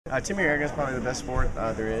Team air gun is probably the best sport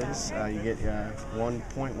there is. You get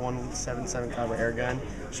 1.177 caliber air gun,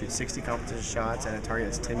 shoot 60 competition shots at a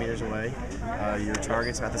target that's 10 meters away. Your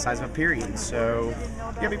target's about the size of a period, so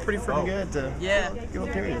you gotta be pretty freaking good to give a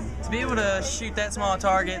period. To be able to shoot that small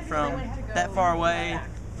target from that far away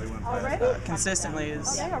consistently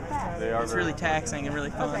it's really taxing and really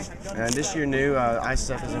fun. And this year new,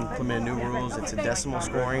 ISF has implemented new rules. It's a decimal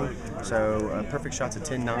scoring, so perfect shot's a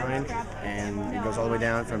 10-9, and it goes all the way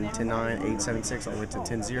down from 10-9, 8-7-6, all the way to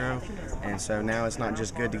 10-0. And so now it's not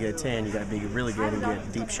just good to get a 10, you got to be really good and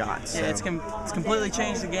get deep shots. Yeah, it's completely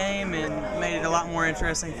changed the game and made it a lot more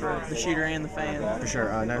interesting for the shooter and the fan. For sure.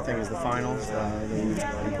 Another thing is the finals. They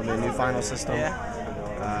implemented a new final system. Yeah.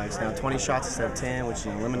 It's now 20 shots instead of 10, which is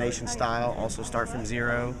an elimination style. Also start from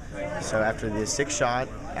 0. So after the 6th shot,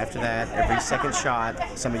 after that, every second shot,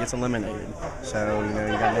 somebody gets eliminated. So you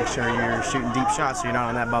gotta make sure you're shooting deep shots so you're not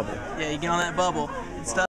on that bubble. Yeah, you get on that bubble.